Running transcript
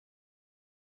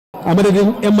a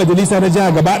madadin 'yan majalisa na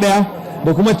jiha gaba daya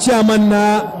da kuma chairman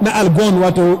na algon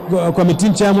wato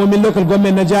kwamitin chairmomin local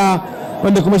government na jiha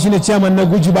wanda kuma shine chairman na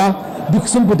gujiba duk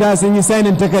sun fita sun yi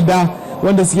signing takarda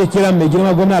wanda suke kira mai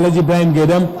girma gwamna Alhaji Ibrahim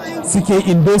Gaidam suke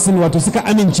endorsing wato suka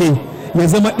amince ya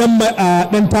zama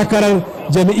dan takarar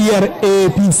jami'iyar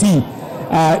APC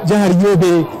a jihar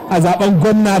Yobe a zaben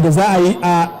gwamna da za a yi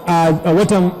a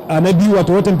watan na biyu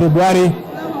wato watan February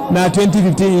na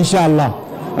 2015 insha Allah.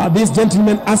 This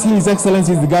gentleman asking His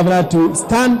Excellency the Governor to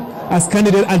stand as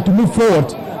candidate and to move forward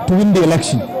to win the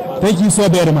election. Thank you so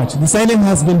very much. The signing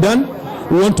has been done.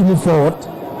 We want to move forward.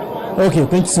 Okay,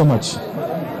 thank you so much.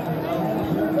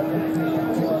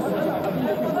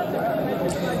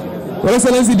 Your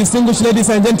Excellency, distinguished ladies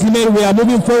and gentlemen, we are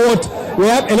moving forward. We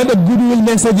have a lot of goodwill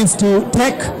messages to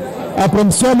take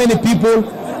from so many people.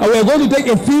 We are going to take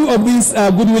a few of these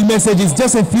goodwill messages,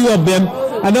 just a few of them,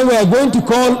 and then we are going to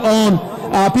call on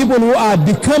people who are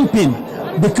decamping,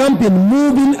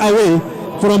 moving away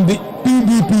from the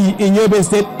PDP in Yobe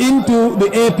State into the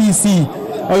APC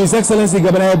of His Excellency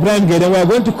Governor Ibrahim Gaidam. We are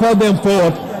going to call them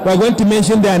forward. We are going to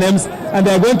mention their names, and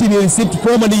they are going to be received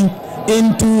formally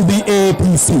into the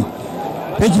APC.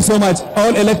 Thank you so much.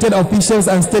 All elected officials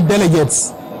and state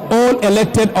delegates, all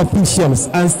elected officials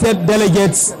and state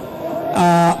delegates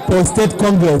for State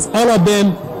Congress, all of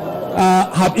them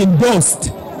have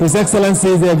endorsed His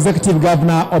Excellency the Executive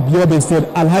Governor of Yobe State,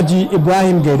 Alhaji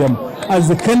Ibrahim Gaidam, as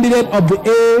the candidate of the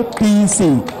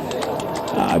APC,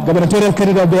 gubernatorial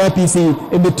candidate of the APC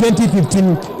in the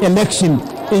 2015 election,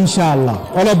 inshallah.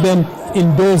 All of them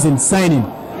endorsing, signing,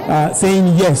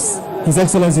 saying yes, His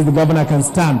Excellency the Governor can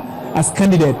stand as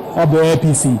candidate of the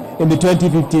APC in the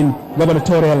 2015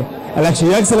 gubernatorial election.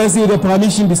 Your Excellency, with the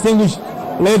permission, distinguished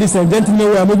ladies and gentlemen,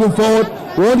 we are moving forward.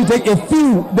 We want to take a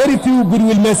few, very few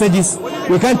goodwill messages.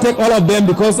 We can't take all of them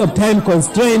because of time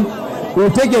constraint.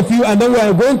 We'll take a few and then we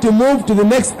are going to move to the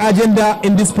next agenda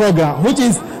in this program, which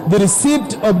is the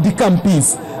receipt of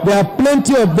decampees. There are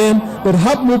plenty of them that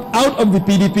have moved out of the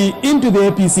PDP into the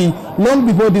APC long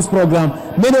before this program.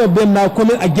 Many of them now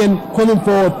coming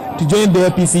forward to join the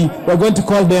APC. We're going to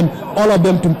call them, all of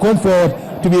them, to come forward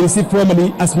to be received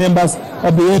formally as members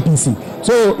of the APC.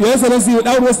 So, Your Excellency,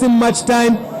 without wasting much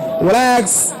time, will I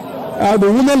ask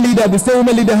the women leader, the state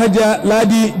women leader, Haja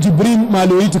Ladi Jibrin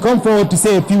Maluri, to come forward to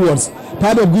say a few words.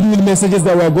 Part of goodwill messages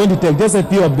that we're going to take, just a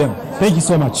few of them. Thank you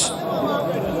so much.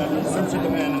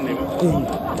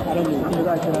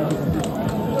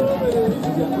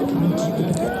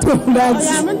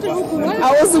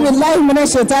 أعوذ بالله من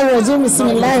الشيطان الرجيم بسم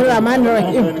الله الرحمن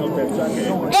الرحيم.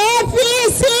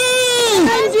 APC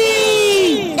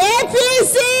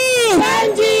APC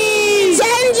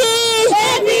Changi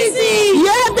APC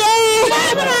Yobe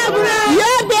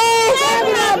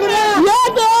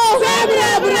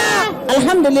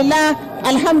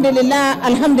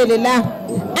Alhamdulillah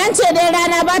an ce dai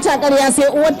rana ba ta ƙarya sai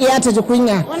uwar ɗiya ta ji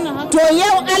kunya. To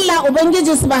yau Allah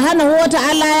Ubangiji subhanahu wa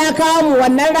ta'ala ya kawo mu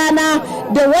wannan rana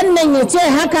da wannan ya ce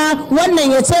haka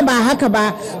wannan ya ce ba haka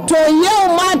ba. To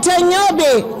yau matan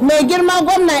Yobe mai girma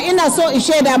gwamna ina so in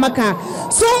shaida maka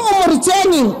sun umurce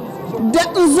ni da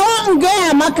in zo in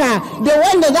gaya maka da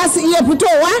wanda za su iya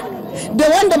fitowa da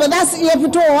wanda ba za su iya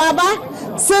fitowa ba.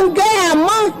 Sun gaya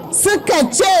man suka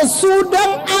ce su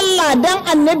don Allah don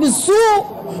annabi su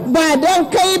ba don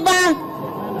kai ba,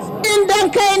 in don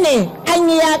kai ne an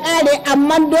yi ya ƙare,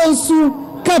 amma don su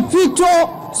ka fito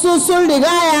su sun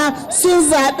rigaya sun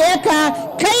zaɓe ka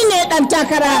kai ne ɗan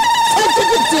takara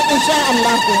 2050 insha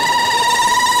Allah.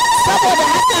 Saboda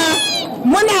haka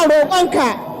muna roƙonka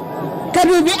ka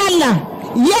dubi Allah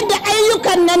yadda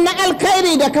ayyukan nan na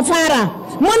alkhairi da ka fara,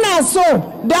 muna so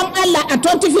don Allah a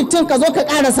 2015 ka zo ka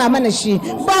ƙarasa mana shi,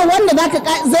 ba wanda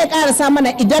zai ƙarasa mana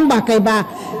idan ba kai ba.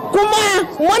 Kuma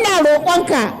muna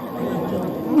roƙonka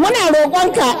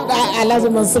Alhaji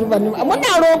Mansur Bani,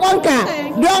 muna roƙonka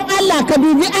don Allah ka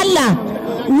dubi Allah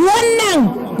wannan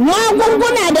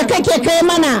magunguna da kake kai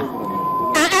mana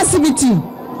a asibiti,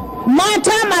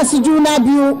 mata masu juna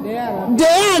biyu da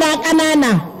yara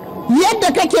ƙanana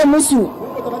yadda kake musu,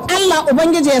 Allah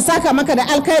Ubangiji ya saka maka da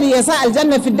alkhairi, ya sa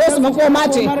aljanna firdaus makoma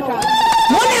ce.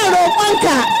 Muna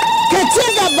roƙonka ka ci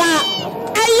gaba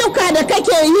ayyuka da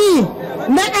kake yi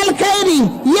na alkhairi,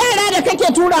 yara da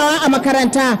kake turawa a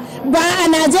makaranta ba a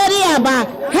Najeriya ba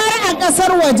har a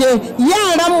ƙasar waje,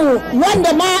 yaranmu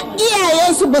wanda ma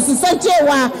iyayensu ba su san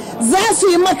cewa za su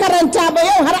yi makaranta ba,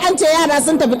 yau har an ce yara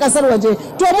sun tafi ƙasar waje.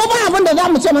 To mu ba abin da za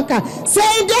mu ce maka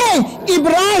sai dai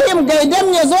Ibrahim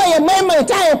Gaidam ya zo ya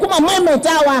maimaita ya kuma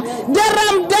maimaitawa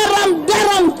daram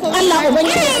Allah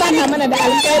Ubangiji ya saka mana da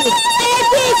alkhairi.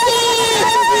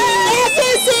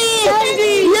 APC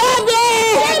Yobe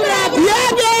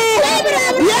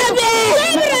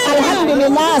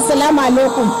assalamu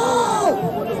alaikum.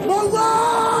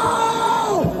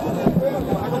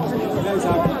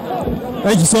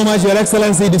 Thank you so much, Your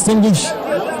Excellency, distinguished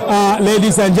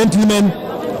ladies and gentlemen.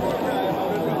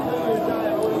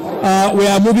 We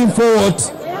are moving forward.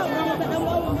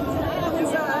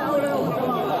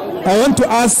 I want to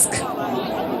ask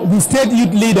the state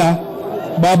youth leader,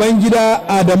 Babangida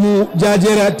Adamu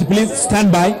Jajera, to please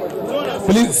stand by.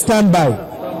 Please stand by.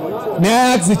 May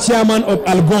I ask the chairman of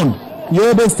Algon,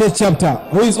 Yobe State chapter,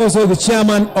 who is also the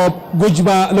chairman of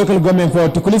Gujba local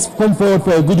government, to please come forward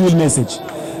for a goodwill message.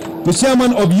 The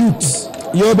chairman of youth,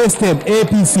 Yobe State,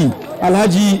 APC,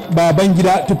 Alhaji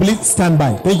Babangida, to please stand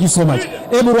by. Thank you so much.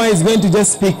 Everyone is going to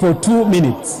just speak for 2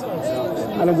 minutes.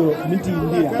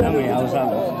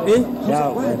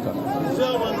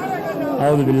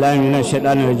 أعوذ بالله من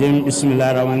الشيطان الرجيم بسم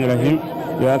الله الرحمن الرحيم.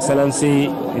 Your Excellency,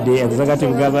 the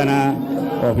Executive Governor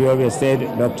of Yobe State,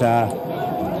 Dr.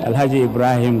 Alhaji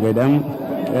Ibrahim Gaidam,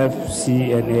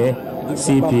 FCNA,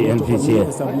 CPNPTA.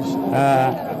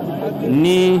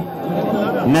 Ni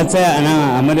na tsaya a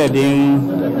nan a madadin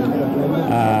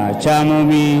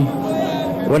camomi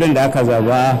waɗanda aka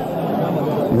zaba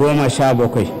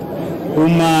 17,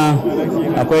 kuma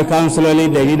akwai kansuloli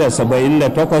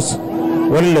 178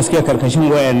 waɗanda suke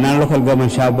karkashin wayannan local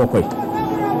government 17.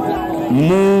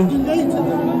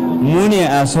 mu ne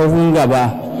a sahun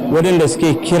gaba waɗanda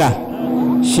suke kira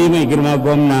shi mai girma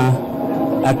gwamna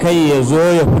a kai ya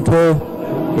zo ya fito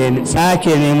ya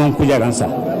tsake neman kujeransa.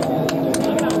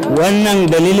 Wannan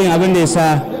dalilin abin da ya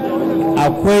sa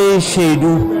akwai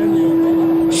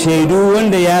shaidu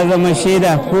wanda ya zama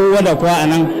shaida ko wada kwa a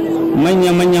nan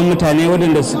manya-manyan mutane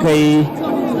waɗanda suka yi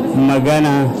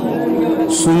magana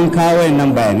sun kawo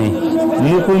nan bayanai.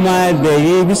 Mu kuma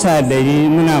dari bisa dari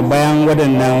muna bayan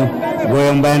waɗannan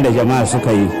goyon bayan da jama'a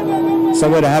suka yi.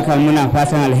 Saboda haka muna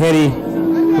fatan alheri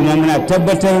kuma muna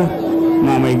tabbatar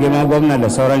ma mai girma gwamna da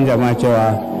sauran jama'a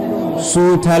cewa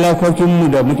su talakokinmu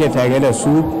da muke tare da su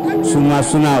ma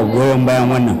suna goyon bayan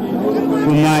wannan,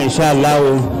 kuma insha Allah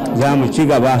za mu ci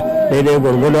gaba daidai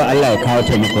gwargwado. Allah ya kawo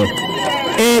taimako.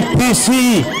 APC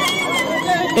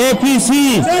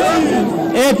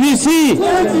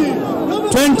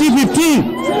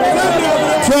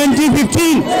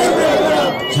 2015.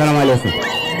 Salam alaikum.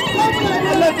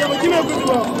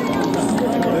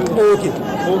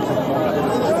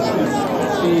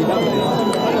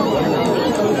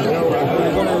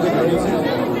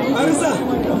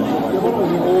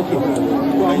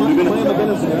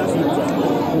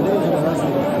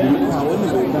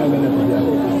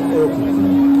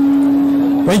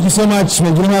 Thank you so much,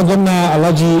 mai girma gwamna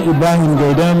Alhaji Ibrahim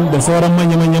Gaidam da sauran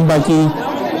manya-manyan baki.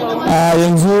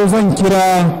 Yanzu zan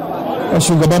kira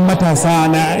shugaban matasa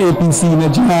na APC na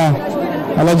jiha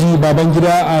Alhaji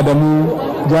Babangida Adamu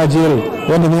Jajere,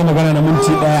 wanda ne magana na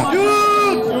minti 1.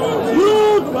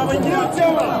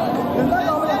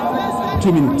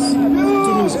 2 minutes. 2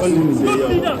 minutes only.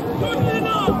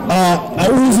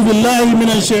 أعوذ بالله من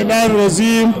الشيطان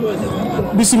الرجيم.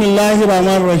 بسم الله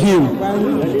الرحمن الرحيم.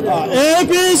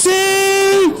 APC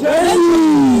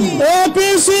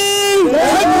APC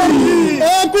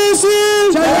APC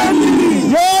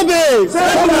Yobe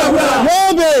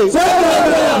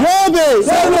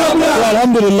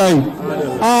alhamdulillah.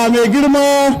 Mai girma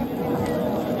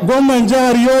gwamnan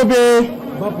jihar Yobe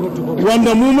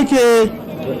wanda mu muke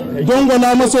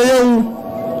dangwala masa yau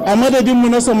a madadinmu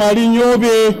na samarin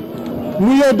Yobe,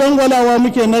 mu yau dangwalawa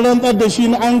muke na rantsar da shi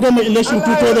na an gama election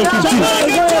 2015.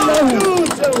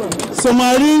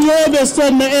 Samarin Yobe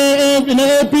State na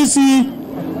APC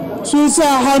sun sa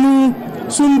hannu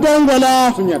sun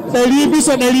dangwala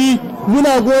 100%.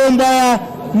 Muna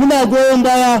goyon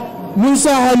baya mun sa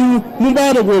hannu mun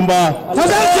ba da goyon baya.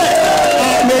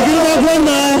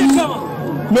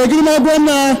 Mai girma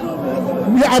gwamna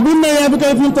abin nan ya fi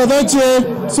karfin ta zace,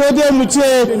 sai dai mu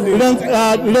ce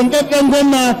rantsatsen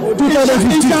gwamna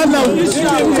 2015.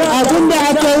 Abin da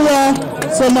aka yi wa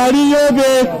samarin Yobe,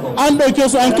 an ɗauke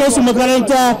su an kai su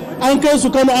makaranta, an kai su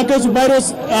Kano, an kai su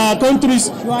various countries,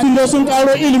 tun da sun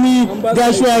karo ilimi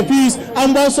ga shuwafis,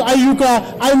 an ba su ayyuka,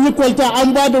 an yi kwalta,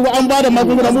 an ba da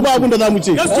magunguna. Mu ba abin da za mu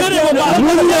ce.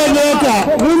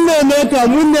 Mun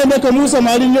neme ka mu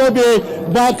samarin Yobe,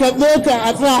 ba ka tsaye ka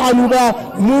a tsaya hannu ba,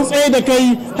 mu tsaye da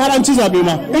kai har an ci zaɓe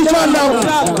ma. Insha Allah.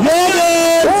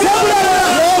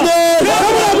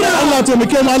 Allah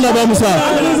taimake mu, Allah ba mu sa.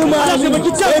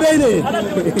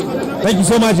 Thank you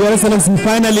so much, Your Excellency.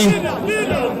 Finally,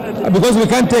 because we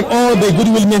can't take all the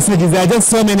goodwill messages, there are just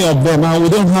so many of them and we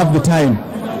don't have the time.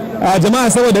 Jama'a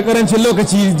saboda karancin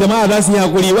lokaci, jama'a za su yi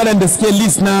hakuri waɗanda suke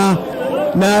list na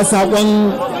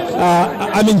saƙon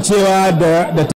amincewa da